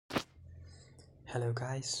Hello,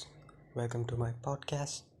 guys. Welcome to my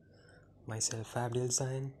podcast. Myself, Abdul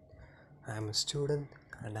Zain. I am a student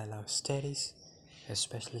and I love studies,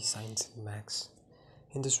 especially science and maths.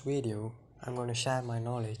 In this video, I'm going to share my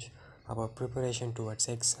knowledge about preparation towards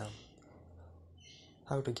exam,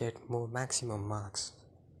 how to get more maximum marks,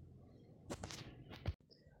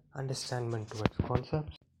 understanding towards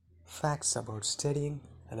concepts, facts about studying,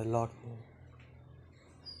 and a lot more.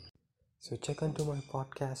 So check into my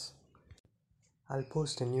podcast. I'll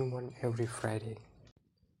post a new one every Friday.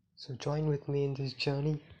 So join with me in this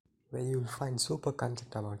journey where you'll find super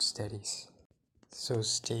content about studies. So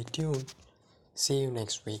stay tuned. See you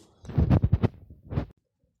next week.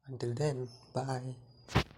 Until then, bye.